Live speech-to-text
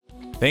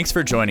Thanks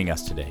for joining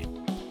us today.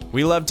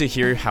 We love to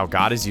hear how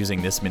God is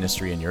using this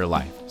ministry in your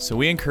life, so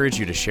we encourage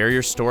you to share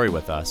your story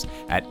with us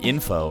at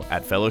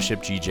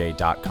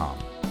info@fellowshipgj.com.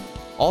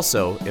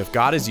 Also, if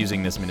God is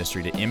using this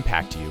ministry to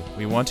impact you,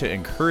 we want to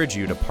encourage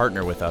you to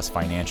partner with us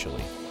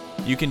financially.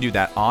 You can do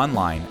that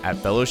online at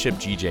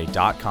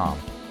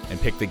fellowshipgj.com and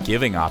pick the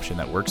giving option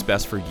that works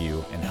best for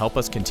you and help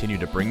us continue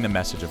to bring the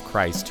message of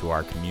Christ to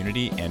our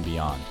community and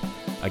beyond.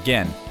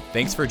 Again,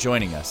 thanks for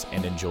joining us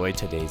and enjoy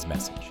today's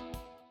message.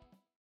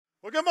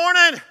 Well, good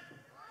morning.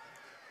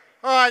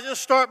 All right,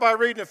 just start by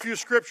reading a few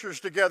scriptures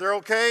together,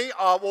 okay?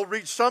 We'll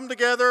read some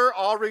together.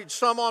 I'll read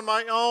some on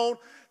my own.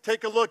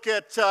 Take a look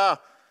at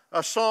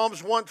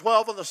Psalms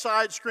 112 on the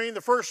side screen.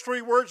 The first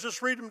three words,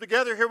 just read them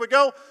together. Here we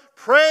go.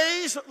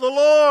 Praise the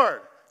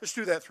Lord. Let's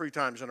do that 3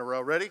 times in a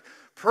row. Ready?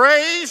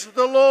 Praise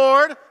the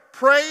Lord.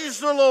 Praise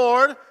the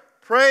Lord.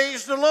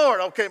 Praise the Lord.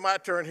 Okay, my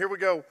turn. Here we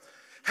go.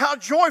 How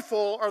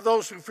joyful are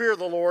those who fear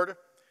the Lord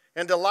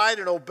and delight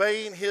in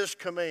obeying His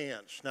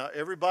commands. Now,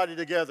 everybody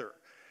together.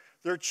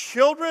 Their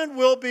children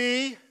will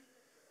be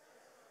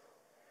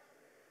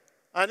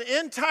an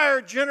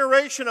entire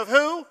generation of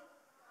who?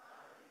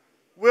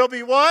 Will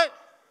be what?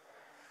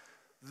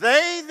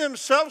 They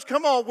themselves,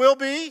 come on, will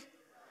be.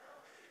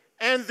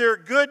 And their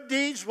good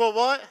deeds will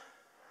what?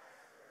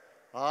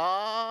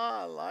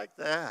 I like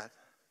that.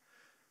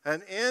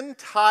 An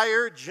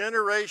entire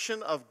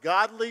generation of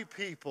godly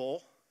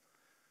people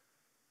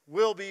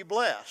will be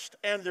blessed.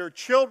 And their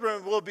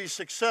children will be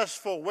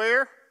successful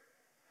where?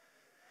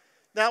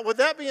 Now, would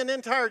that be an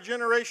entire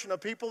generation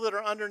of people that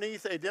are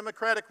underneath a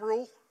Democratic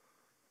rule?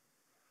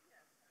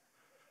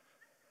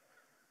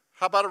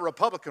 How about a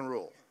Republican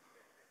rule?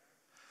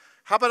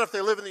 How about if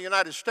they live in the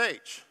United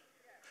States?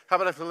 How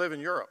about if they live in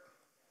Europe?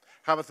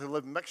 How about if they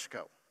live in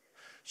Mexico?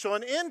 So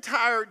an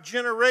entire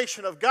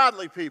generation of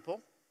godly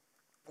people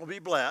will be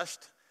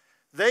blessed.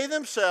 They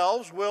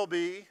themselves will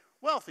be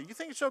wealthy. You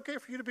think it's okay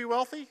for you to be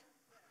wealthy?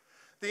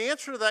 The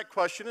answer to that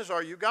question is,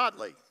 are you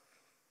godly?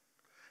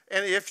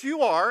 And if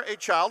you are a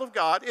child of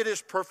God, it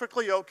is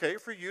perfectly okay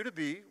for you to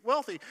be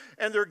wealthy.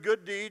 And their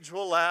good deeds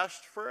will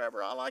last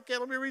forever. I like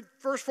that. Let me read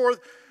verse 4.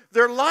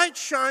 Their light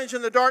shines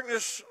in the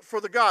darkness for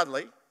the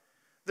godly.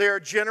 They are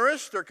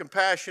generous, they're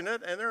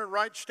compassionate, and they're in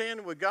right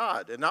standing with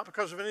God. And not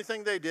because of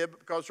anything they did,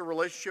 but because of their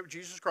relationship with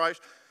Jesus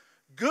Christ.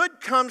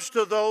 Good comes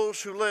to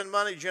those who lend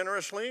money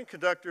generously and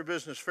conduct their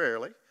business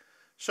fairly.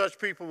 Such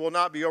people will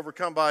not be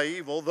overcome by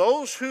evil.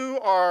 Those who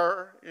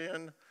are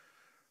in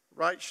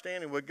right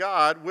standing with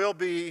God will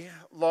be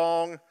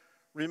long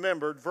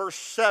remembered. Verse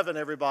 7,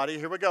 everybody.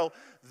 Here we go.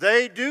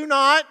 They do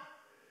not.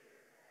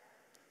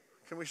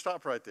 Can we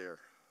stop right there?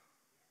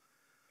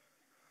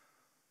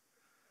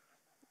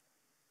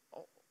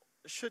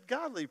 Should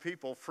godly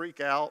people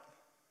freak out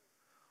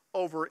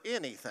over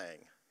anything?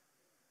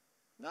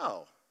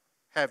 No.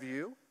 Have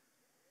you?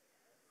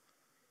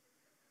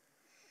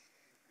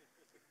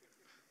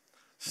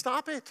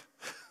 Stop it.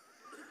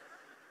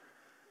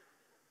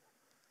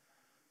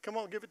 Come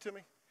on, give it to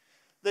me.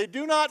 They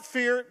do not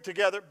fear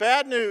together.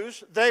 Bad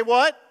news. They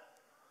what?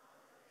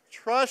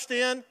 Trust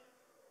in.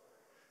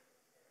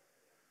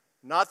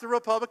 Not the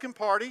Republican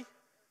Party.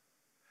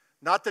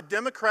 Not the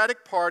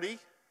Democratic Party.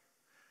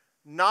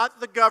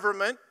 Not the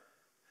government.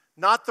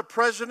 Not the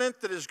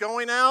president that is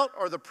going out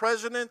or the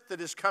president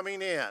that is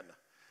coming in.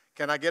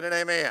 Can I get an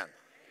amen? Amen.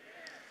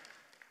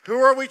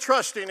 Who are we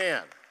trusting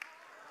in?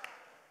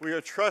 We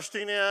are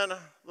trusting in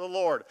the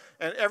Lord.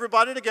 And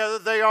everybody together,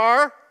 they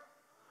are.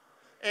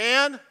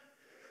 And,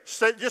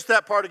 say just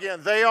that part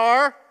again. They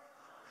are,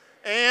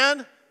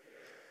 and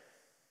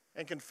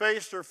can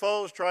face their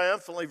foes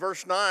triumphantly.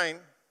 Verse 9,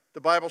 the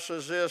Bible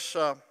says this,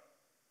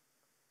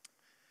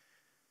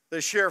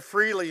 they share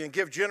freely and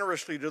give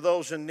generously to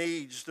those in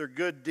needs. Their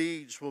good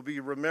deeds will be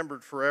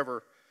remembered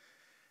forever.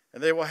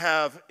 And they will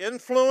have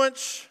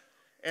influence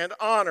and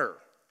honor.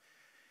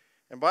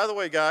 And by the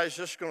way, guys,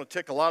 this is going to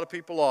tick a lot of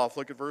people off.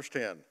 Look at verse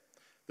 10.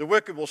 The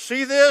wicked will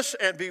see this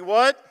and be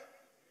what?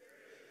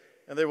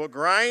 And they will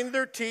grind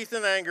their teeth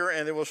in anger,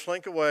 and they will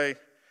slink away,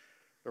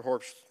 their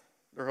hopes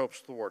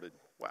thwarted.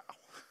 Wow.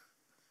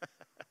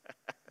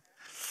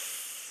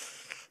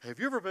 Have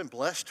you ever been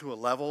blessed to a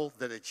level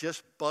that it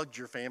just bugged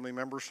your family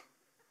members,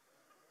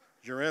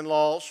 your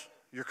in-laws,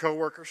 your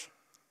coworkers?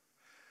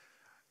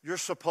 You're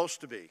supposed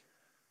to be.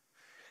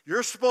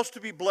 You're supposed to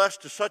be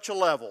blessed to such a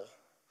level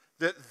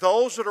that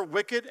those that are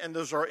wicked and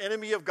those that are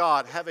enemy of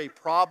God have a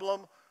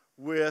problem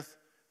with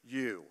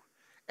you,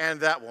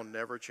 and that will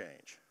never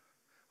change.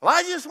 Well,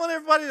 I just want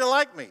everybody to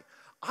like me.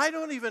 I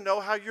don't even know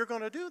how you're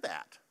going to do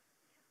that.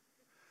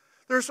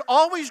 There's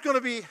always going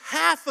to be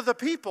half of the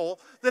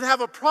people that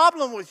have a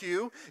problem with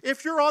you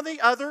if you're on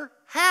the other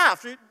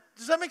half.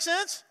 Does that make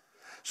sense?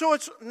 So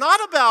it's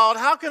not about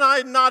how can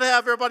I not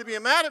have everybody be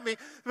mad at me,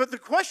 but the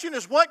question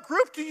is, what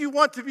group do you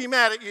want to be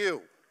mad at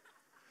you?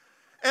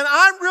 And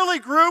I'm really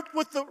grouped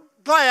with the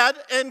glad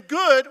and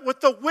good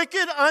with the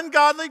wicked,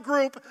 ungodly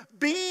group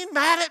being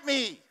mad at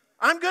me.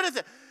 I'm good at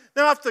that.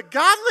 Now, if the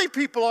godly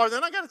people are,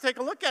 then I got to take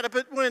a look at it.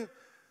 But when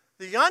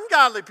the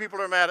ungodly people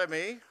are mad at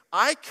me,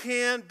 I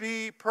can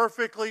be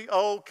perfectly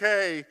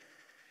okay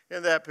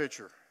in that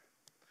picture.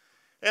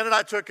 Ann and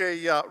I took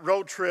a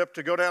road trip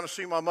to go down to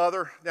see my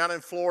mother down in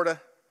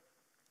Florida.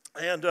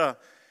 And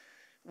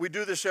we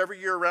do this every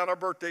year around our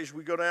birthdays.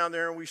 We go down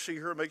there and we see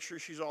her, make sure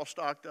she's all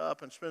stocked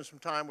up and spend some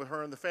time with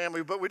her and the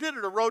family. But we did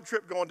it a road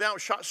trip going down,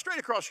 shot straight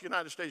across the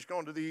United States,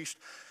 going to the east.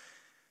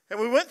 And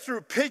we went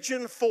through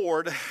Pigeon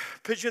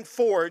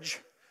Forge,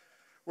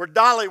 where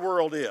Dolly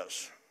World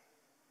is.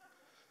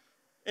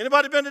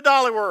 Anybody been to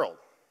Dolly World?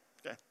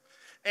 Okay.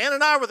 Ann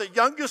and I were the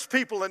youngest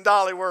people in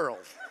Dolly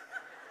World.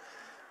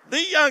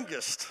 The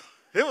youngest.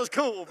 It was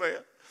cool, man.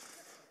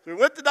 We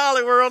went to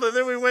Dolly World, and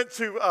then we went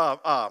to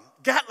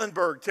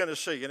Gatlinburg,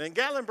 Tennessee. And in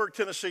Gatlinburg,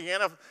 Tennessee,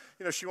 Anna,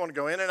 she wanted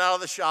to go in and out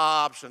of the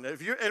shops. And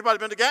anybody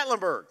been to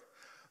Gatlinburg?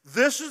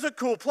 This is a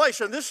cool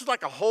place, and this is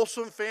like a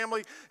wholesome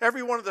family.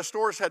 Every one of the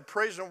stores had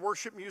praise and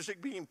worship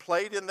music being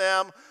played in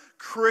them,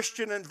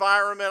 Christian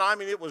environment. I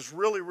mean, it was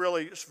really,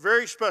 really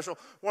very special.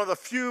 One of the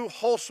few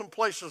wholesome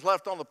places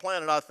left on the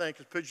planet, I think,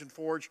 is Pigeon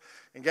Forge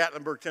in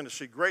Gatlinburg,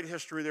 Tennessee. Great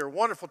history there,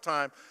 wonderful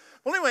time.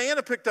 Well, anyway,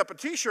 Anna picked up a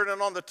T-shirt,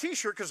 and on the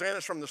T-shirt, because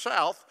Anna's from the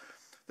South,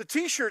 the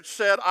T-shirt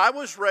said, "I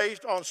was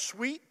raised on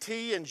sweet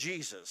tea and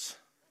Jesus."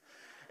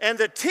 And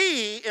the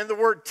T in the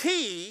word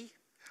tea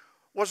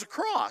was a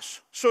cross.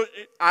 So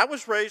I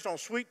was raised on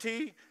sweet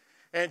tea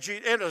and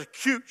Jesus, and a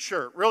cute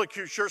shirt, really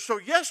cute shirt. So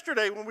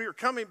yesterday when we were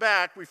coming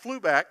back, we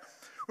flew back.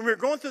 When we were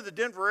going through the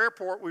Denver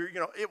airport,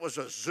 it was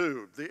a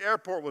zoo. The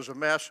airport was a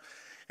mess.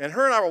 And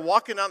her and I were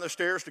walking down the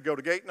stairs to go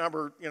to gate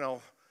number,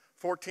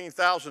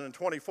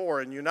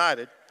 14,024 in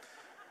United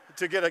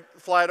to get a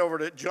flight over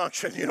to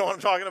Junction, you know what I'm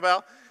talking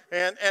about?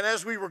 And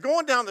as we were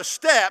going down the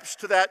steps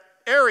to that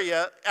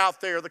area out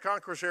there, the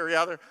concourse area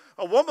out there,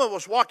 a woman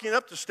was walking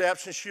up the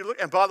steps, and she looked,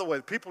 and by the way,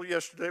 the people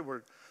yesterday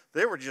were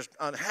just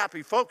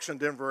unhappy folks in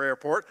Denver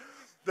airport.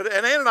 And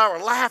Ann and I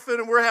were laughing,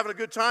 and we're having a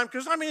good time,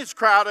 because, it's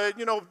crowded,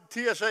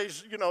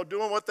 TSA's,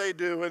 doing what they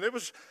do, and it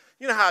was,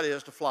 how it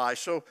is to fly.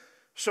 So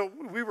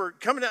we were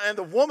coming down, and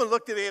the woman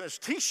looked at Anna's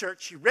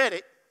T-shirt, she read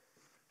it,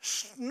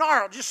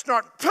 snarled,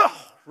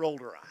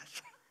 rolled her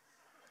eyes.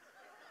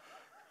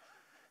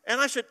 And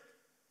I said,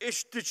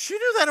 "Did she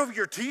do that over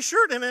your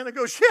T-shirt?" And Anna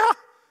goes, "Yeah."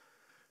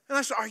 And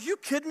I said, "Are you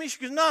kidding me?" She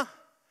goes, "No."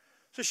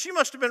 So she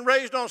must have been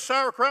raised on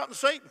sauerkraut and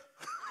Satan.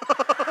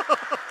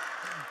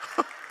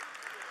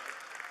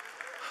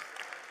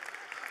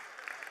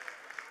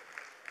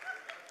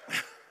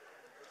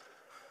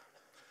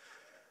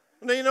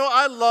 Now,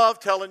 I love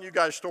telling you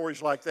guys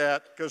stories like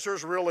that, because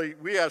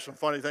we have some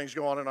funny things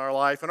going on in our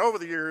life. And over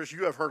the years,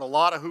 you have heard a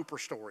lot of Hooper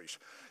stories.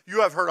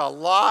 You have heard a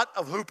lot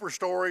of Hooper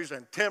stories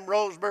and Tim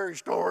Roseberry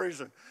stories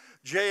and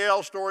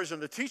JL stories.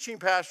 And the teaching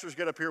pastors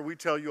get up here, we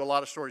tell you a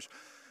lot of stories.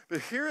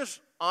 But here's,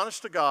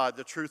 honest to God,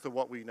 the truth of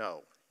what we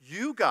know.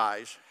 You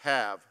guys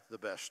have the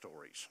best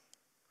stories.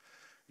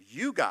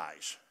 You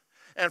guys.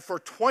 And for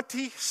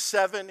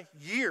 27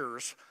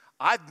 years,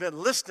 I've been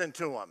listening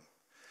to them.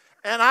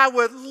 And I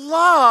would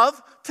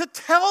love to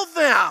tell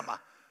them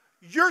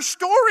your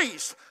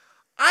stories.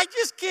 I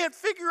just can't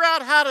figure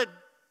out how to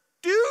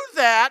do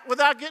that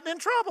without getting in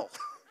trouble.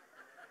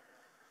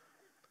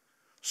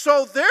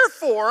 So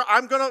therefore,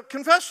 I'm going to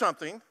confess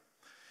something.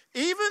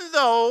 Even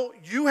though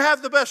you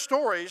have the best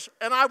stories,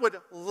 and I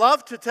would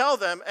love to tell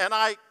them, and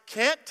I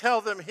can't tell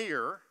them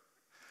here,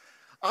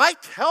 I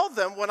tell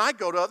them when I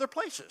go to other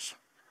places.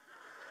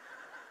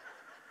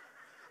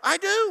 I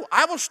do.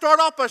 I will start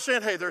off by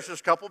saying, "Hey, there's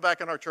this couple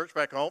back in our church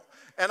back home,"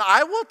 and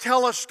I will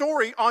tell a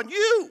story on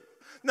you.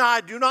 Now,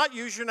 I do not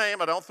use your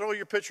name. I don't throw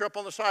your picture up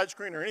on the side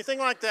screen or anything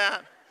like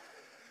that.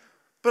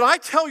 But I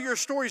tell your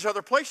stories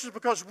other places,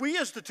 because we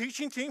as the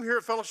teaching team here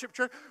at Fellowship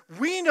Church,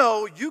 we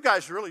know you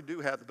guys really do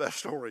have the best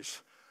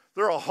stories.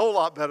 They're a whole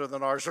lot better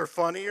than ours. They're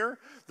funnier.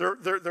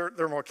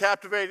 They're more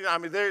captivating.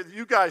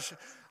 You guys,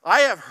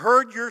 I have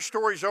heard your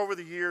stories over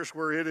the years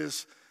where it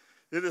is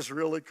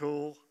really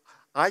cool.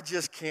 I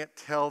just can't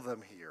tell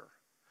them here.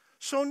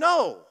 So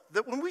know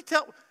that when we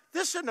tell,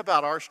 this isn't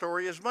about our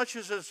story as much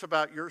as it's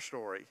about your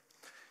story.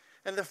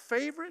 And the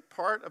favorite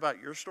part about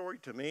your story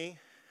to me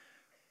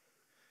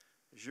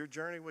is your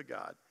journey with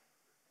God.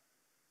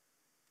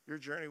 Your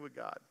journey with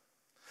God.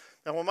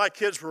 Now, when my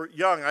kids were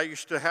young, I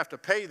used to have to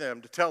pay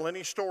them to tell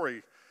any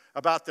story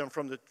about them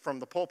from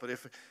the pulpit.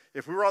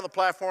 If we were on the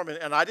platform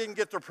and I didn't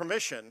get their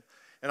permission,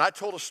 and I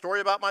told a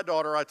story about my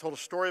daughter, I told a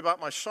story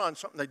about my son,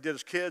 something they did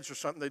as kids or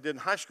something they did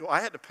in high school,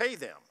 I had to pay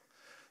them.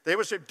 They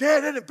would say,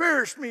 "Dad, it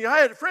embarrassed me. I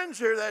had friends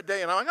there that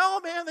day." And I'm like, "Oh,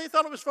 man, they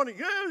thought it was funny."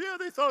 Yeah,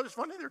 they thought it was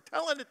funny. They're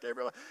telling it to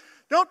everyone.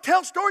 "Don't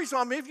tell stories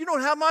on me if you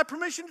don't have my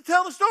permission to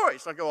tell the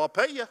stories." I go, "I'll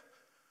pay you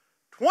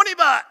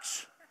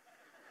 $20.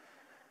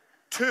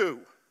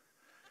 2,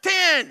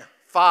 10,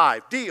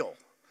 5, deal."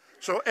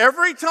 So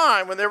every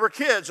time when they were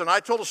kids and I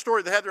told a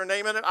story that had their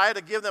name in it, I had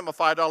to give them a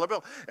 $5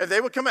 bill. And they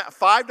would come out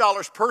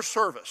 $5 per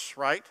service,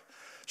 right?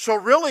 So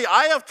really,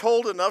 I have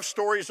told enough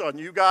stories on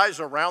you guys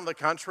around the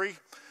country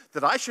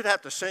that I should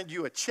have to send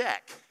you a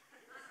check.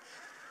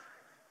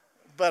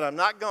 But I'm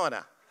not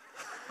gonna.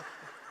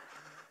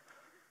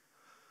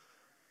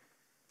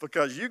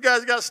 Because you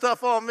guys got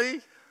stuff on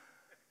me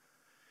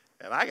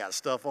and I got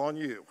stuff on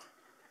you.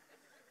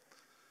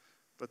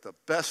 But the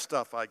best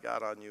stuff I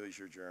got on you is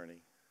your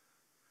journey.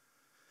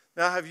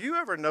 Now, have you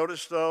ever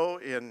noticed, though,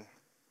 in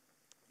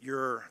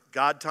your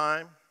God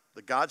time,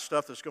 the God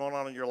stuff that's going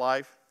on in your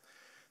life,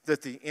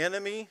 that the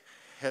enemy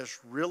has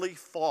really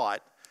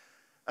fought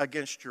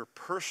against your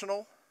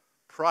personal,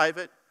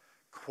 private,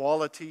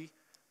 quality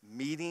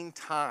meeting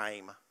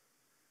time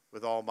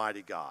with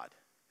Almighty God?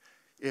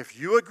 If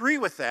you agree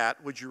with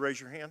that, would you raise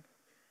your hand?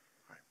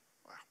 All right.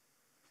 Wow.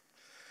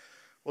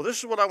 Well, this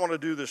is what I want to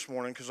do this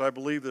morning because I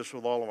believe this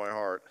with all of my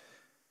heart.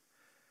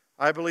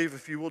 I believe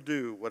if you will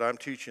do what I'm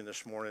teaching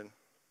this morning,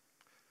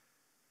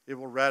 it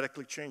will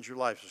radically change your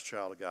life as a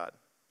child of God.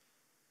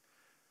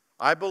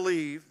 I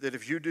believe that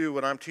if you do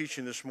what I'm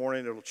teaching this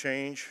morning, it will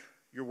change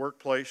your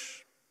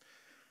workplace.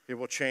 It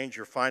will change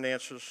your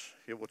finances.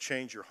 It will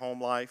change your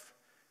home life.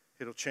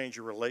 It will change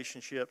your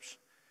relationships.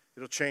 It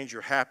will change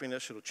your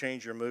happiness. It will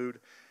change your mood.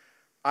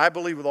 I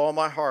believe with all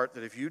my heart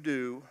that if you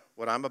do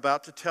what I'm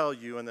about to tell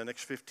you in the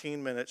next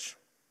 15 minutes,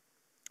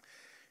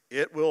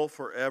 it will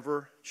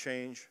forever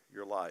change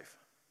your life.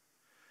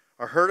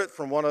 I heard it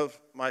from one of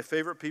my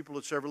favorite people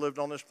that's ever lived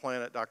on this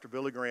planet, Dr.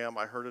 Billy Graham.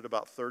 I heard it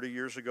about 30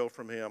 years ago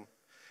from him.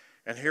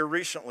 And here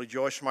recently,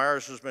 Joyce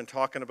Myers has been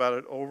talking about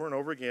it over and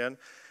over again,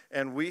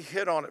 and we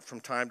hit on it from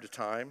time to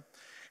time.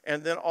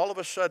 And then all of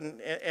a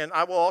sudden, and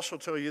I will also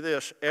tell you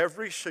this,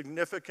 every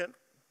significant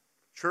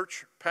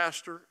church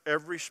pastor,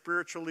 every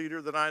spiritual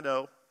leader that I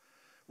know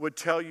would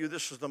tell you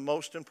this is the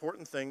most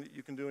important thing that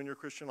you can do in your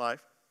Christian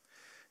life.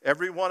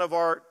 Every one of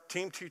our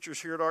team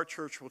teachers here at our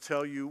church will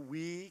tell you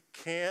we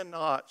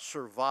cannot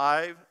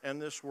survive in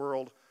this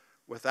world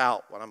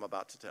without what I'm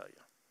about to tell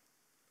you.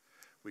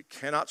 We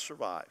cannot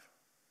survive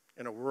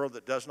in a world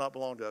that does not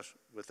belong to us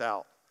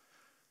without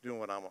doing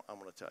what I'm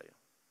going to tell you.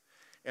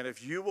 And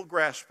if you will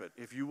grasp it,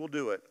 if you will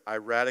do it, I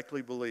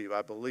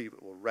believe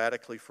it will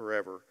radically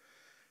forever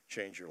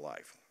change your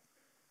life.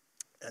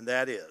 And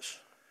that is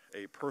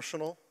a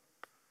personal,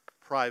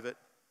 private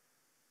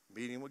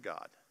meeting with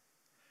God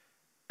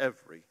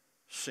every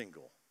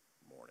single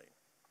morning.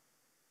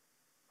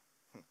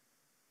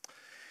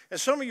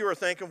 And some of you are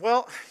thinking,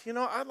 well, you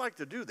know, I'd like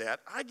to do that.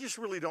 I just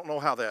really don't know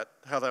how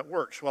that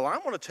works. Well,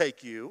 I'm going to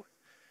take you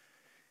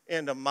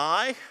into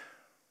my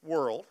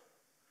world.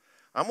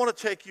 I'm going to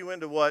take you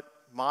into what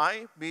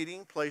my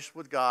meeting place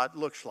with God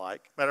looks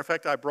like. Matter of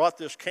fact, I brought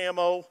this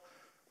camo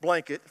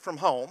blanket from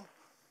home.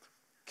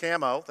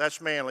 Camo, that's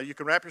manly. You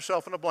can wrap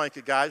yourself in a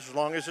blanket, guys, as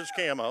long as it's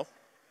camo.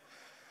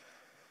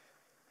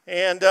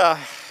 And a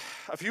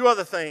few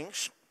other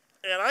things.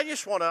 And I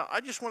just want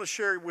to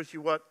share with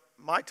you what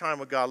my time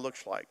with God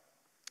looks like.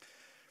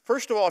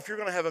 First of all, if you're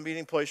going to have a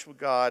meeting place with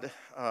God,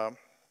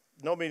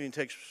 no meeting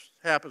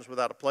happens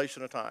without a place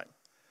and a time.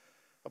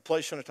 A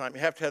place and a time.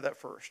 You have to have that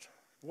first.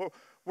 Where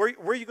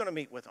are you going to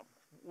meet with them?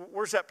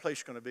 Where's that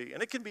place going to be?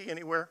 And it can be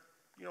anywhere.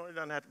 You know, it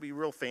doesn't have to be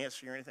real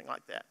fancy or anything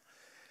like that.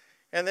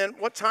 And then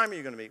what time are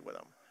you going to meet with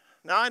them?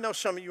 Now, I know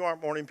some of you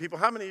aren't morning people.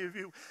 How many of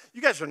you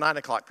guys are 9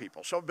 o'clock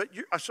people.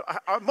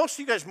 Are most of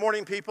you guys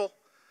morning people?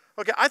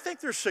 Okay, I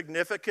think there's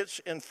significance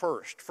in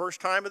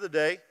first time of the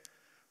day,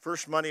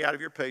 first money out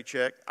of your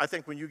paycheck. I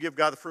think when you give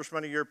God the first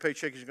money of your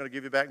paycheck, he's going to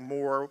give you back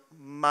more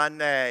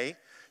money.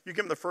 You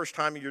give him the first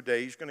time of your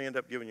day, he's going to end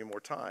up giving you more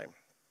time.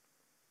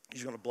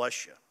 He's going to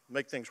bless you,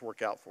 make things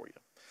work out for you.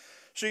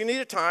 So you need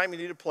a time, you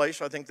need a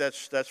place. I think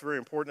that's very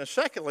important. And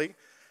secondly,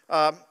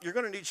 you're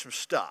going to need some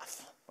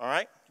stuff, all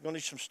right? You're going to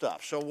need some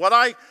stuff. So what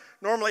I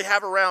normally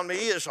have around me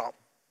is I'll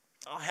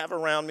have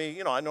around me,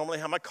 you know, I normally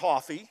have my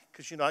coffee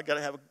because, you know, I got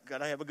to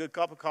have a good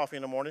cup of coffee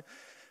in the morning.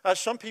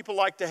 Some people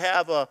like to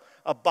have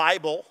a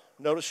Bible.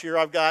 Notice here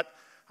I've got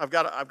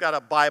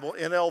a Bible,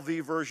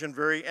 NLV version,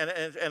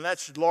 and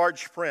that's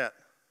large print,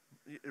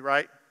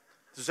 right?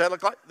 Does that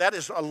look like? That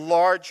is a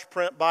large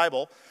print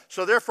Bible.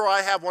 So therefore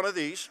I have one of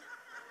these,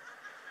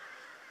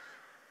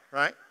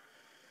 right?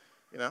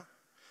 You know,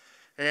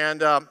 and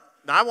now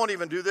I won't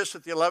even do this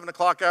at the 11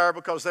 o'clock hour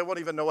because they won't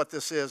even know what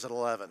this is at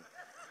 11.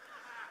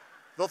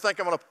 They'll think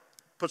I'm going to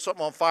put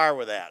something on fire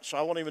with that, so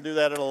I won't even do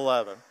that at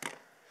 11.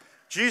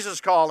 Jesus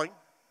calling.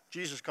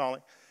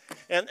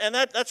 And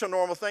that's a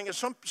normal thing. And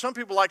some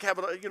people like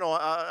having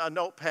a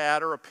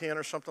notepad or a pen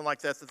or something like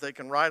that they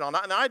can write on.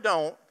 And I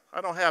don't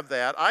have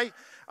that.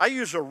 I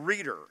use a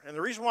reader. And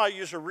the reason why I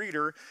use a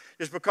reader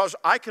is because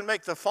I can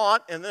make the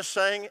font in this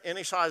thing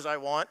any size I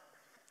want.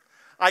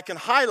 I can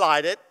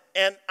highlight it.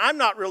 And I'm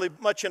not really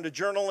much into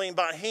journaling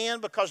by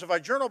hand because if I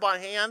journal by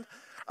hand,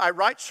 I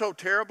write so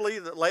terribly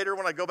that later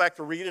when I go back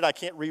to read it, I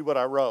can't read what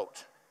I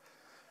wrote.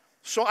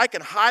 So I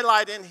can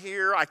highlight in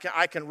here.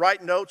 I can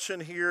write notes in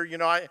here. You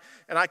know, I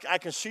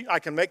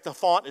can make the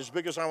font as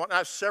big as I want. I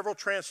have several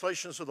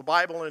translations of the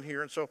Bible in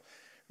here, and so,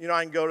 you know,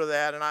 I can go to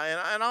that and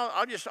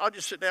I'll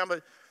just sit down.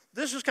 But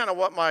this is kind of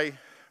what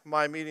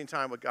my meeting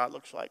time with God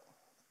looks like.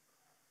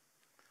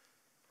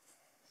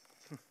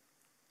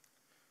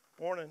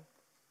 Morning,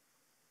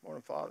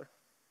 Father.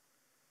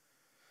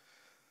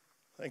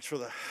 Thanks for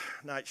the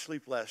night's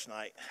sleep last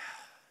night.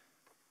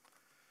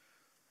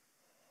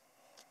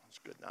 It's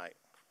a good night.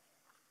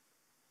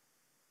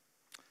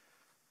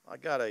 I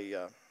got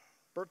a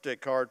birthday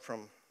card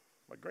from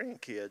my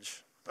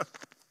grandkids.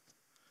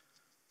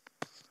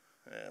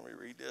 Let me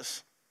read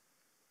this.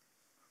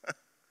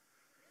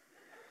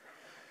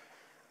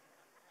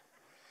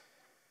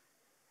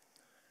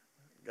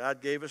 God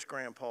gave us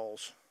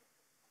grandpas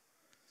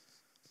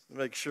to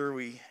make sure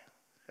we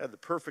had the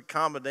perfect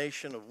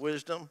combination of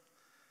wisdom,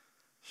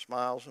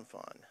 smiles, and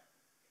fun.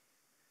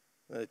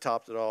 And they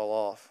topped it all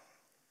off.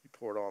 He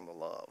poured on the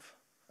love.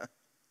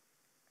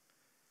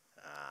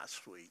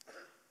 Sweet.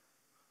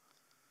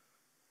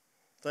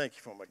 Thank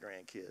you for my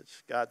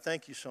grandkids. God,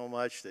 thank you so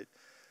much that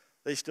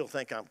they still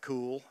think I'm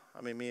cool.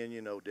 I mean, me and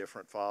you know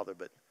different, Father,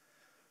 but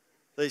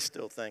they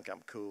still think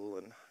I'm cool.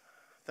 And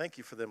thank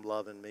you for them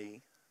loving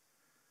me.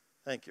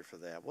 Thank you for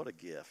that. What a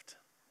gift.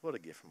 What a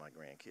gift for my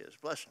grandkids.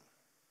 Bless them.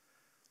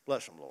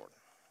 Bless them, Lord.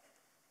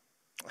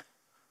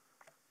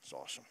 It's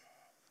awesome.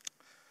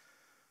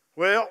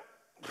 Well,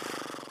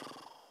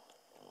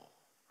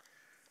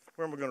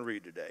 where am I going to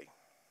read today?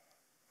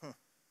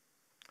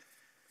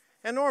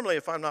 And normally,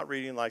 if I'm not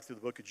reading like through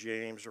the book of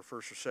James or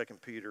 1st or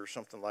 2nd Peter or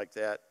something like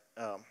that,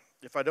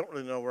 if I don't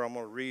really know where I'm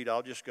going to read,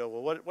 I'll just go,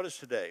 well, what is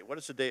today? What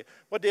is the day?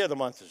 What day of the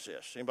month is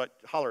this? Anybody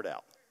holler it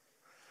out?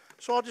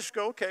 So I'll just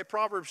go, okay,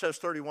 Proverbs has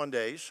 31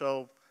 days,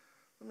 so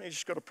let me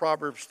just go to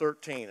Proverbs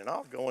 13, and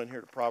I'll go in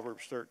here to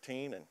Proverbs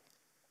 13, and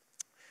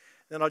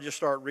then I'll just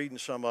start reading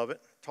some of it,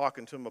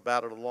 talking to them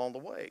about it along the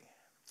way.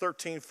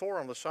 13:4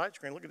 on the side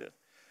screen, look at it.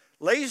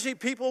 Lazy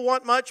people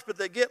want much, but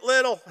they get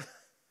little.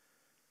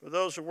 But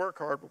those who work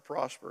hard will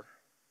prosper.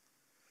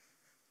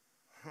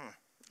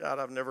 God,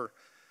 I've never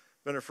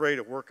been afraid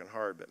of working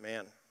hard, but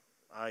man,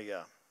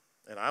 I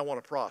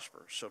want to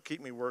prosper, so keep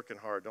me working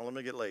hard. Don't let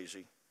me get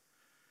lazy.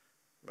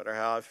 No matter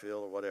how I feel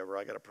or whatever,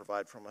 I got to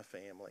provide for my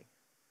family.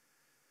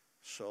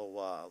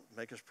 So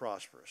make us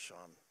prosperous.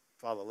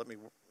 Father, let me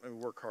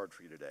work hard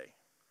for you today.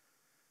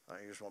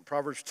 Here's one.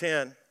 Proverbs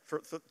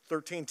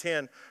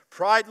 13:10.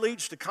 Pride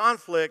leads to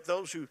conflict.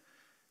 Those who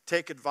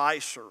take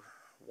advice are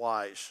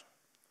wise.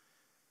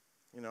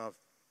 You know,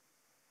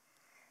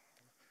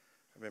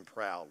 I've been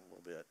proud a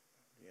little bit.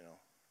 You know,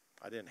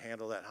 I didn't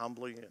handle that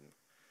humbly, and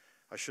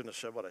I shouldn't have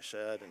said what I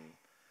said, and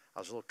I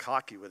was a little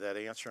cocky with that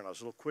answer, and I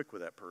was a little quick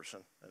with that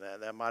person, and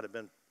that might have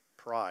been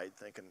pride,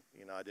 thinking,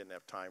 you know, I didn't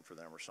have time for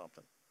them or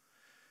something.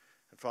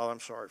 And Father, I'm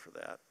sorry for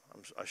that.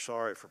 I'm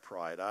sorry for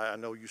pride. I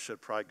know you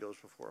said pride goes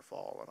before a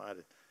fall,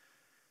 and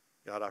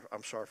God,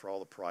 I'm sorry for all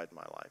the pride in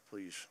my life.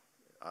 Please,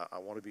 I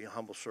want to be a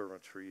humble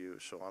servant for you.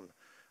 So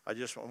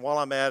while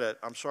I'm at it,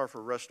 I'm sorry for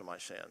the rest of my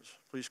sins.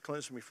 Please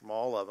cleanse me from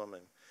all of them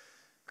and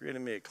create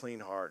in me a clean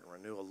heart and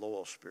renew a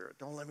loyal spirit.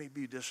 Don't let me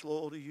be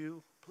disloyal to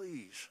you,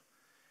 please.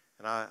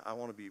 And I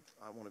want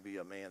to be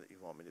a man that you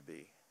want me to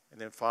be.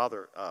 And then,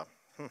 Father,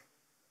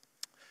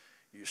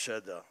 you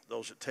said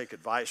those that take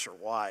advice are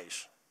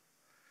wise,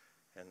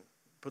 and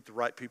put the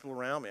right people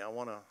around me. I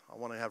want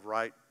to have the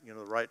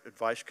right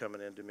advice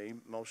coming into me,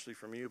 mostly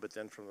from you, but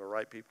then from the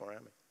right people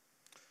around me.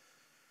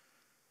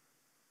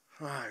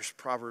 There's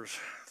Proverbs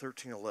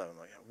 13:11.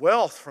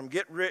 Wealth from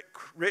get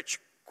rich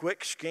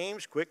quick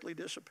schemes quickly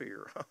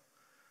disappear.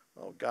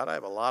 Oh, God, I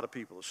have a lot of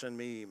people that send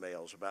me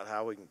emails about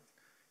how we can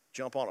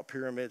jump on a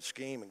pyramid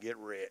scheme and get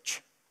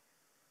rich.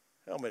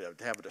 Help me to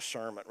have a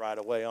discernment right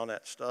away on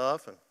that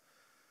stuff.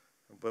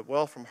 But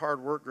wealth from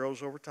hard work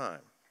grows over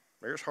time.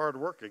 There's hard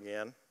work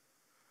again.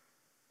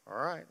 All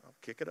right, I'll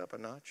kick it up a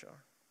notch.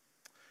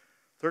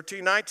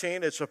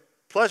 13:19, it's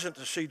pleasant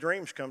to see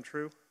dreams come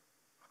true.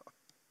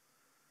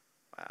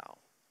 Wow.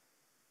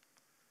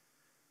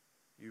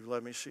 You've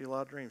let me see a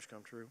lot of dreams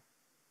come true.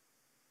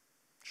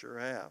 Sure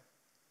have.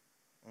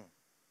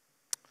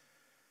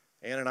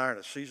 Ann and I are in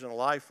a season of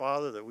life,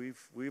 Father, that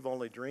we've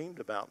only dreamed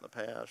about in the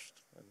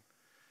past, and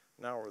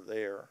now we're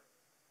there.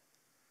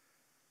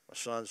 My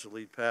son's the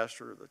lead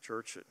pastor of the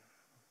church that,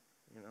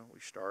 we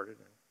started,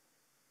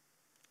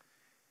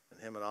 and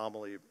him and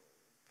Amelie,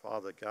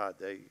 Father God,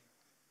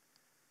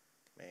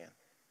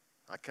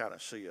 I kind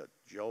of see a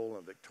Joel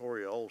and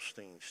Victoria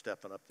Olstein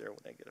stepping up there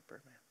when they get up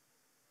there, man.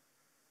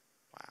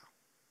 Wow.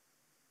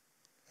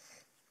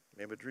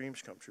 May my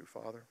dreams come true,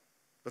 Father.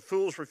 But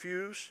fools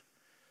refuse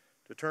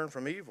to turn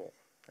from evil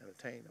and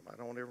attain them. I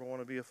don't ever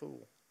want to be a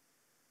fool.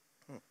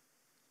 I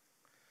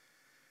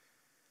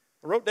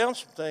wrote down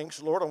some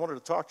things, Lord, I wanted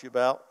to talk to you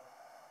about.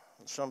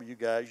 And some of you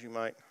guys, you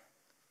might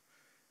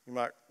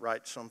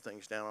write some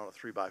things down on a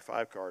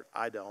 3x5 card.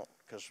 I don't,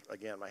 because,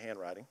 again, my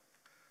handwriting.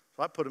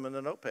 So I put them in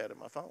the notepad in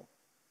my phone.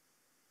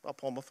 I'll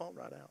pull my phone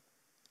right out.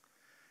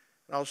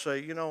 And I'll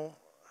say,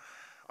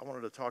 I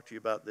wanted to talk to you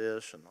about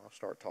this, and I'll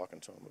start talking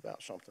to them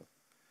about something.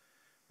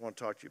 I want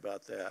to talk to you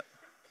about that.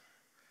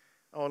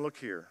 Oh, and look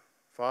here.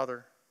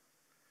 Father,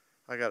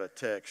 I got a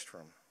text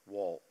from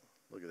Walt.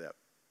 Look at that.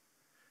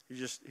 He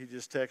just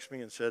texted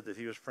me and said that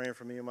he was praying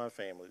for me and my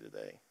family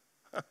today.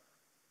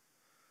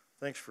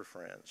 Thanks for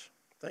friends.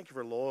 Thank you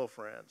for loyal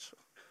friends.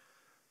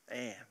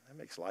 Man, that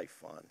makes life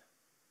fun.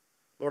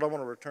 Lord, I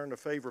want to return the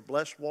favor.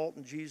 Bless Walt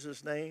in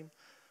Jesus' name.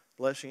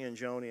 Bless Ian and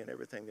Joni and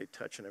everything they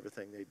touch and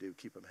everything they do.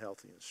 Keep them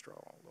healthy and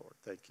strong, Lord.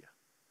 Thank you.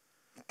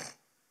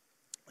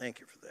 Thank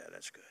you for that.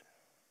 That's good.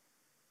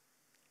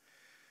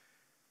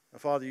 Now,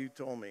 Father, you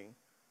told me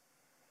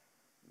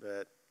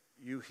that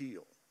you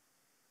heal,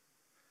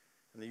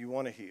 and that you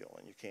want to heal,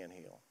 and you can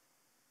heal.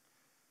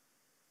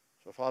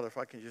 So, Father, if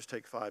I can just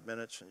take 5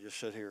 minutes and just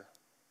sit here,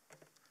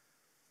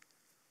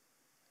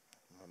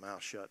 my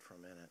mouth shut for a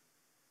minute,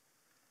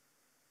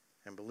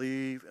 and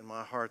believe in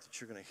my heart that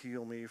you're going to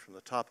heal me from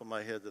the top of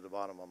my head to the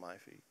bottom of my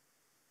feet.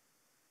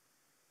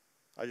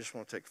 I just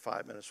want to take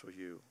 5 minutes with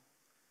you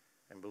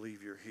and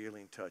believe your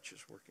healing touch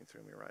is working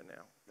through me right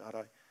now.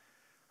 God,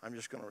 I'm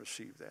just going to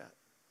receive that.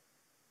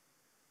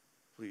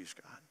 Please,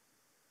 God,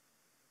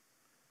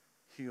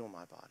 heal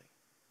my body,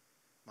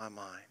 my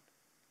mind,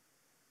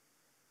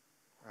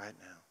 right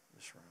now in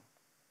this room.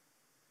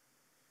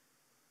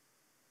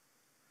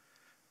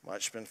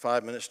 Might spend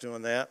 5 minutes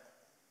doing that.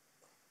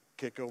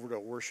 Kick over to a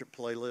worship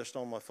playlist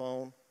on my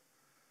phone.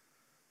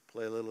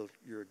 Play a little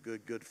You're a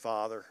Good, Good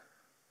Father.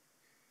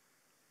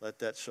 Let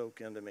that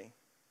soak into me.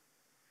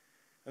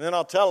 And then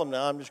I'll tell them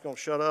now, I'm just going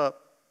to shut up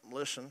and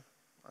listen.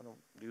 I don't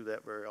do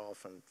that very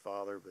often,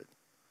 Father, but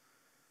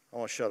I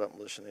want to shut up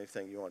and listen to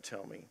anything you want to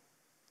tell me.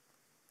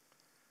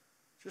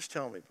 Just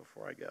tell me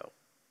before I go.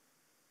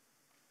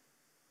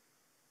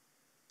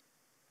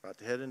 About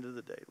to head into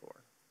the day,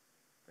 Lord.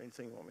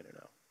 Anything you want me to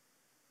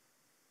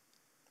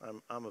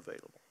know. I'm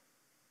available.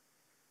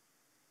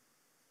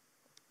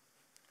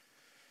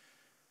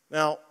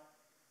 Now,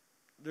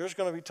 there's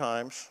going to be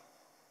times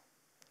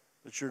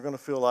that you're going to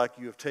feel like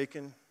you have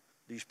taken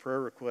these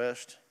prayer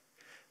requests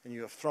and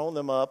you have thrown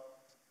them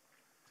up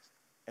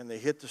and they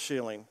hit the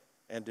ceiling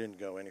and didn't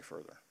go any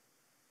further.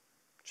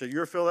 So you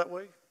ever feel that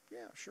way?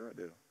 Yeah, sure I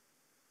do.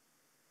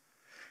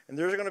 And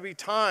there's going to be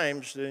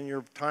times that in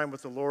your time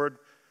with the Lord,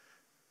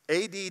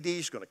 ADD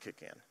is going to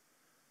kick in.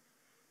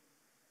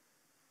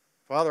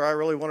 Father, I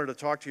really wanted to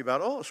talk to you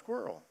about, a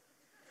squirrel.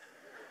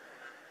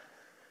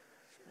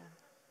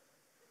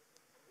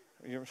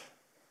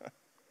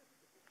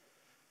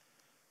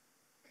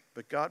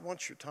 But God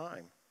wants your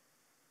time.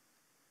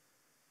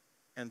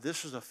 And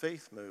this is a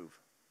faith move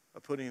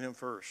of putting him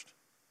first.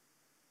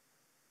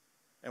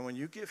 And when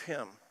you give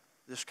him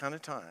this kind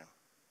of time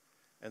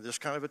and this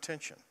kind of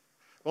attention,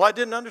 well, I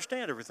didn't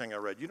understand everything I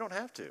read. You don't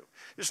have to.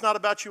 It's not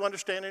about you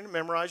understanding and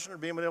memorizing or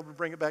being able to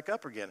bring it back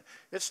up again.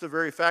 It's the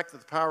very fact that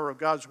the power of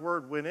God's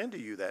word went into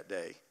you that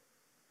day.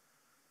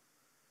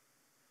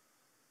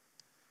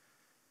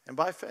 And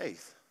by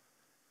faith,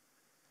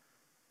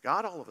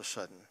 God all of a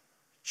sudden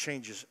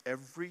changes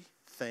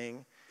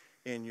everything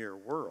in your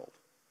world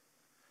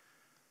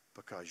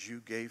because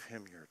you gave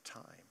him your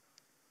time.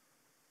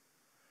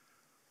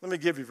 Let me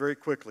give you very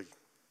quickly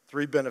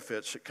 3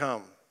 benefits that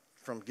come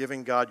from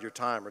giving God your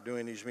time or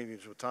doing these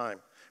meetings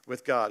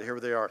with God. Here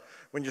they are.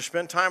 When you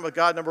spend time with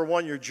God, number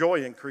 1, your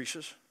joy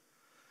increases.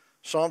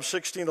 Psalm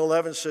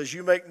 16:11 says,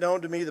 you make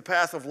known to me the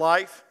path of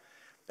life,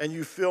 and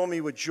you fill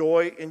me with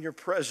joy in your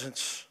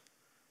presence.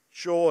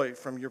 Joy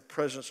from your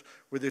presence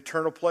with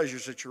eternal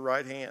pleasures at your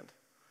right hand.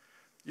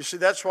 You see,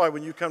 that's why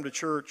when you come to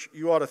church,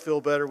 you ought to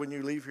feel better when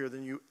you leave here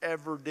than you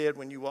ever did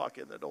when you walk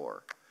in the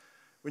door.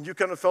 When you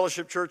come to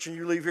Fellowship Church and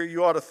you leave here,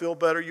 you ought to feel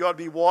better. You ought to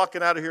be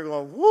walking out of here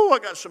going, whoo, I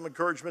got some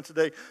encouragement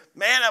today.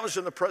 Man, I was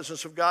in the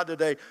presence of God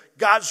today.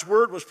 God's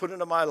word was put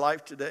into my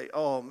life today.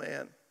 Oh,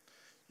 man,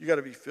 you got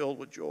to be filled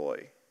with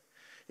joy.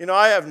 You know,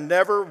 I have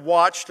never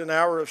watched an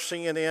hour of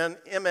CNN,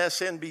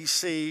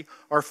 MSNBC,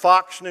 or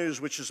Fox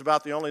News, which is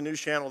about the only news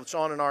channel that's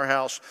on in our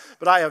house.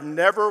 But I have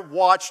never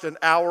watched an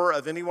hour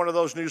of any one of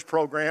those news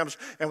programs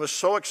and was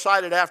so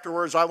excited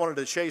afterwards I wanted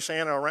to chase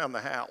Anna around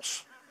the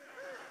house.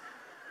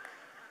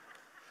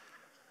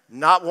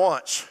 Not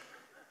once.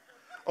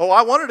 Oh,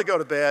 I wanted to go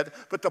to bed,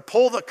 but to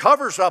pull the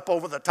covers up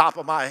over the top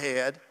of my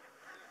head.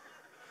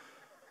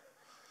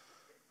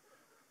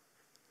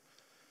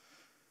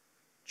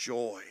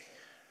 Joy.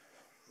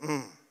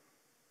 When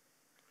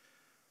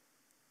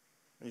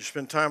you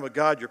spend time with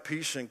God, your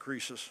peace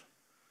increases.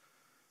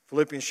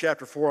 Philippians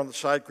chapter 4 on the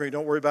side screen,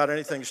 don't worry about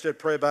anything. Instead,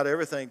 pray about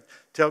everything.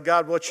 Tell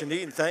God what you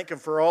need and thank him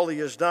for all he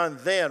has done.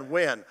 Then,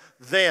 when?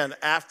 Then,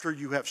 after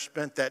you have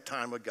spent that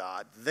time with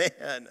God,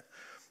 then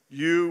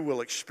you will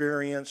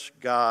experience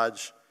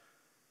God's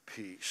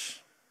peace.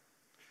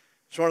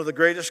 It's one of the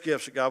greatest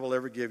gifts that God will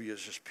ever give you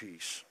is his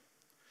peace.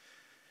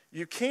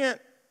 You can't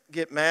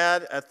get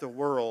mad at the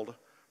world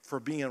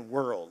for being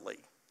worldly.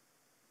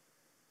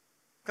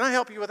 Can I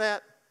help you with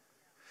that?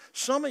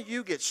 Some of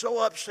you get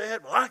so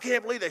upset. Well, I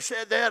can't believe they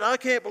said that. I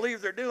can't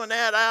believe they're doing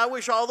that. I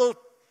wish all those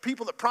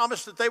people that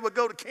promised that they would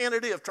go to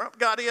Canada if Trump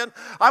got in,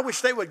 I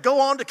wish they would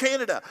go on to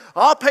Canada.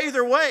 I'll pay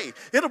their way.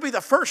 It'll be the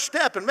first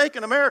step in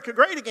making America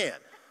great again.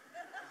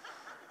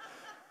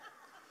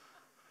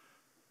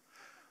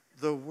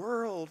 The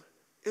world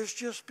is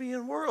just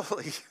being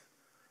worldly.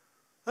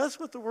 That's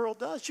what the world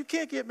does. You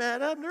can't get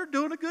mad at them. They're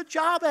doing a good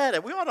job at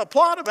it. We ought to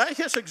applaud them.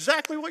 That's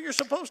exactly what you're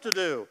supposed to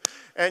do.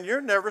 And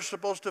you're never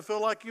supposed to feel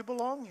like you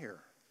belong here.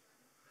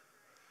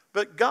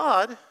 But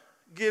God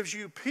gives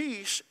you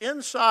peace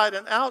inside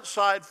and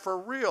outside for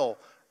real,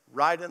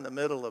 right in the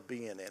middle of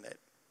being in it.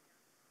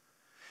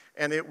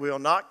 and it will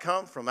not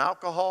come from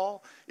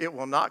alcohol. It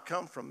will not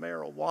come from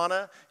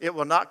marijuana. It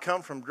will not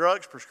come from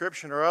drugs,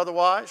 prescription or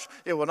otherwise.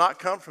 It will not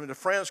come from the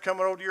friends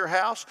coming over to your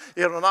house.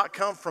 It will not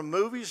come from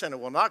movies, and it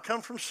will not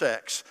come from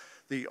sex.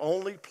 The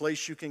only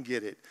place you can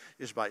get it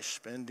is by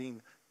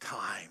spending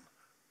time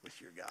with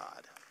your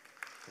God.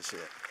 That's it.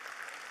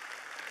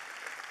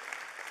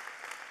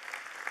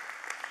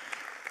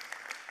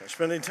 And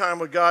spending time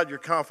with God, your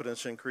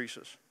confidence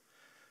increases.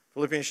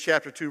 Philippians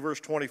chapter 2,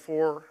 verse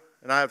 24,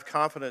 and I have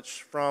confidence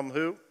from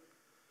who?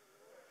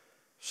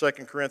 2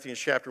 Corinthians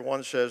chapter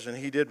 1 says, and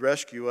he did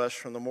rescue us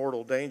from the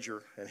mortal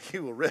danger, and he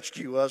will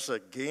rescue us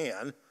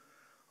again.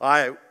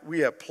 We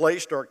have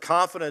placed our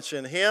confidence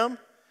in him,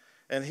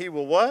 and he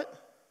will what?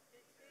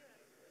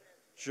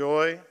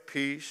 Joy,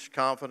 peace,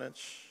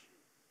 confidence,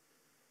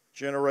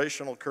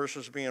 generational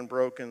curses being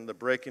broken, the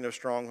breaking of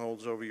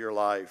strongholds over your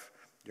life,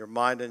 your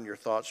mind and your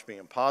thoughts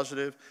being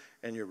positive,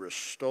 and your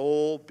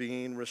soul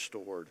being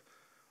restored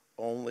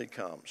only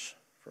comes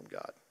from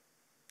God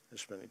and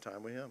spending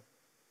time with him.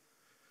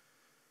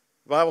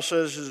 The Bible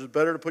says it is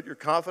better to put your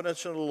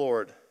confidence in the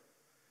Lord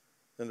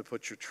than to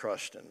put your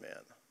trust in men.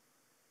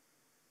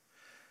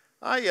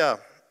 I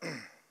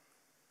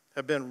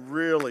have been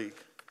really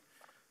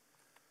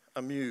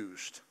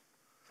amused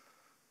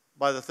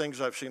by the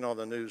things I've seen on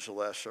the news the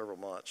last several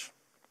months.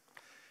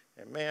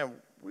 And man,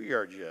 we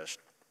are just,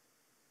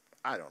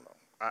 I don't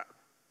know.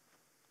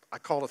 I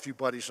called a few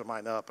buddies of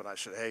mine up and I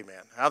said, hey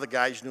man, how the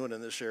guys doing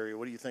in this area?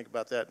 What do you think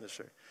about that in this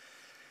area?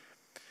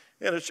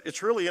 And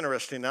it's really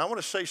interesting. Now I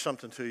want to say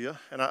something to you,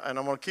 and I'm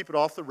going to keep it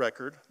off the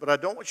record, but I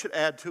don't want you to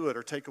add to it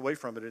or take away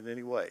from it in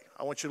any way.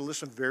 I want you to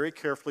listen very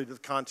carefully to the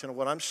content of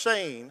what I'm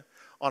saying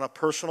on a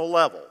personal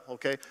level,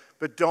 okay?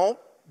 But don't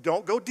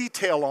go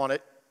detail on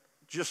it.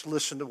 Just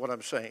listen to what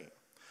I'm saying.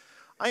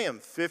 I am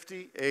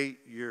 58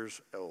 years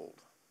old.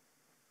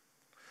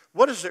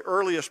 What is the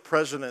earliest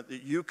president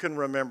that you can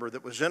remember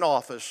that was in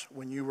office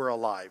when you were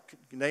alive? Can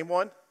you name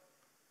one?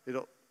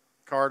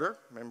 Carter.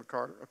 Remember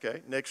Carter?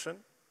 Okay. Nixon.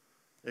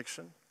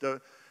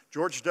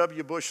 George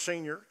W. Bush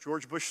Sr.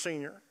 George Bush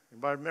Sr.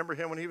 Anybody remember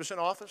him when he was in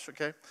office?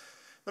 Okay.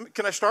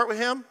 Can I start with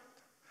him?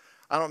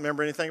 I don't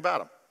remember anything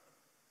about him.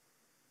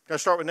 Can I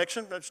start with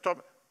Nixon?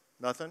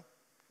 Nothing.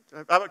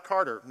 How about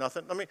Carter?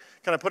 Nothing.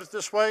 Can I put it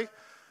this way?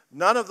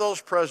 None of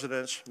those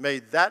presidents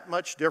made that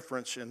much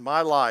difference in my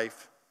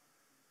life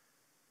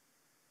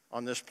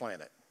on this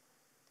planet.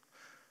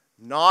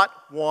 Not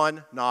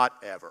one, not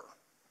ever.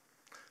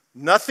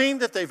 Nothing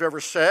that they've ever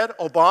said.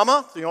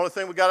 Obama, the only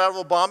thing we got out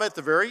of Obama at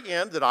the very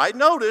end that I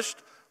noticed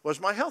was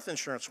my health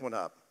insurance went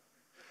up.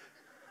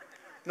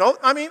 No,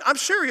 I'm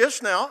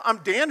serious now. I'm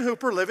Dan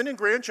Hooper living in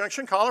Grand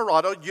Junction,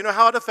 Colorado. You know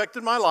how it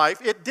affected my life?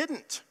 It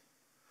didn't,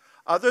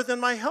 other than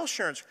my health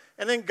insurance.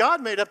 And then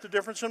God made up the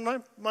difference in my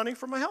money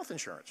for my health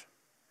insurance.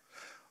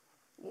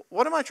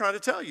 What am I trying to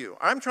tell you?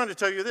 I'm trying to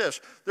tell you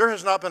this. There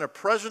has not been a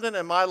president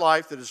in my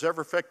life that has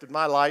ever affected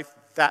my life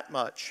that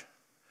much.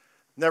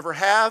 Never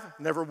have,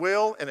 never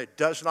will, and it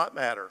does not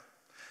matter.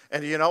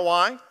 And do you know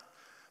why?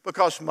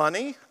 Because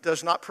money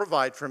does not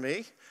provide for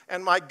me,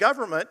 and my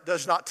government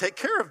does not take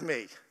care of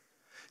me.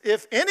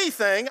 If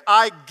anything,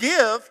 I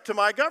give to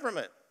my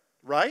government,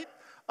 right?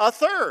 A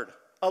third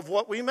of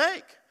what we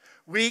make.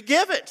 We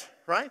give it,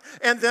 right?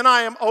 And then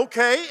I am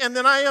okay, and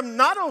then I am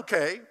not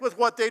okay with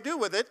what they do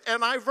with it,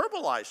 and I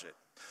verbalize it.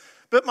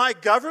 But my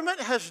government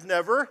has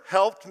never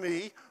helped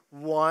me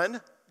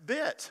one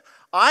bit.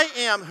 I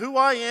am who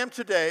I am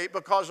today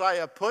because I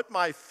have put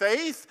my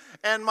faith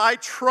and my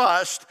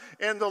trust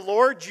in the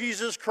Lord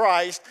Jesus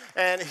Christ,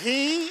 and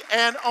He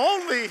and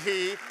only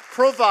He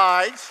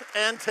provides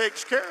and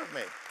takes care of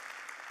me.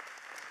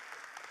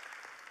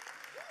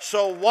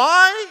 So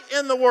why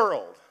in the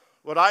world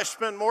would I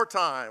spend more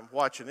time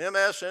watching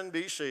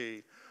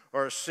MSNBC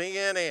or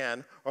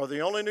CNN or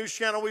the only news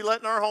channel we let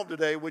in our home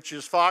today, which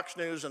is Fox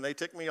News, and they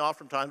tick me off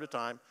from time to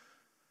time,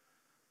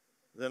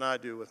 than I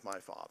do with my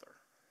Father?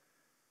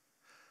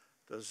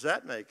 Does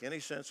that make any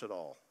sense at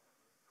all?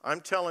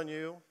 I'm telling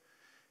you,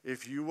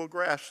 if you will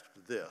grasp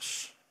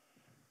this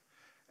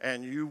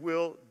and you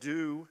will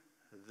do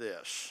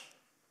this,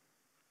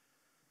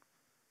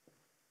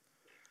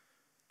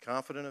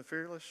 confident and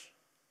fearless,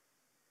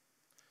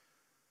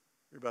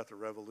 you're about to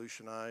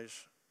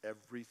revolutionize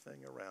everything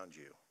around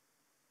you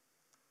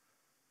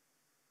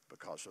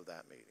because of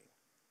that meeting.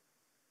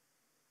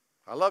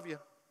 I love you.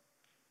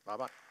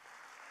 Bye-bye.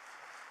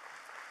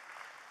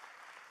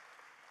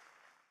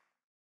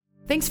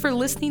 Thanks for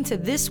listening to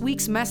this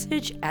week's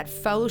message at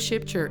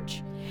Fellowship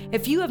Church.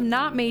 If you have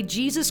not made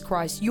Jesus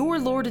Christ your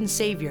Lord and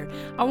Savior,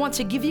 I want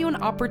to give you an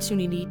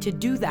opportunity to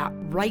do that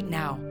right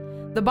now.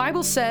 The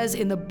Bible says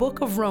in the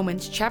book of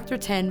Romans, chapter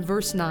 10,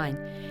 verse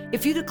 9,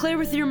 if you declare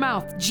with your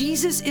mouth,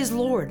 Jesus is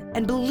Lord,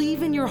 and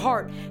believe in your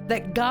heart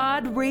that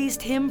God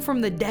raised him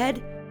from the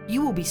dead,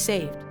 you will be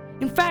saved.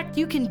 In fact,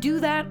 you can do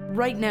that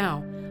right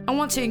now. I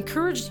want to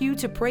encourage you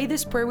to pray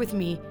this prayer with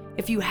me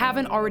if you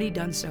haven't already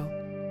done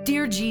so.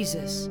 Dear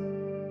Jesus,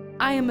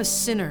 I am a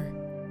sinner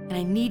and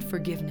I need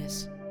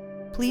forgiveness.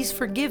 Please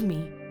forgive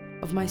me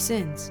of my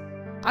sins.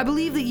 I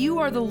believe that you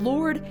are the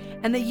Lord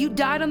and that you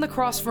died on the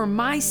cross for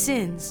my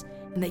sins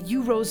and that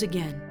you rose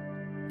again.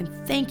 And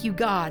thank you,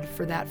 God,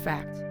 for that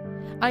fact.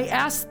 I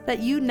ask that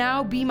you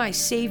now be my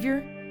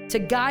Savior to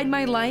guide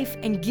my life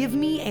and give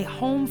me a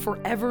home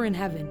forever in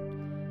heaven.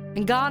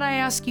 And God, I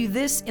ask you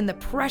this in the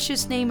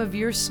precious name of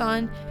your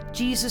Son,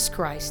 Jesus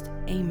Christ.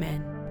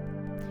 Amen.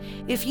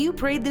 If you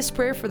prayed this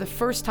prayer for the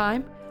first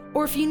time,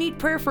 or if you need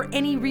prayer for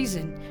any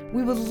reason,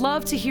 we would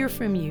love to hear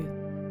from you.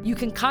 You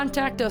can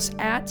contact us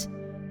at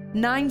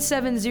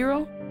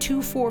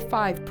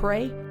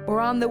 970-245-PRAY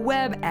or on the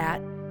web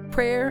at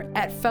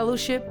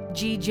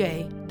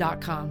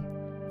prayer@fellowshipgj.com.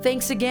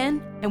 Thanks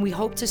again, and we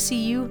hope to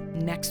see you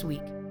next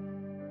week.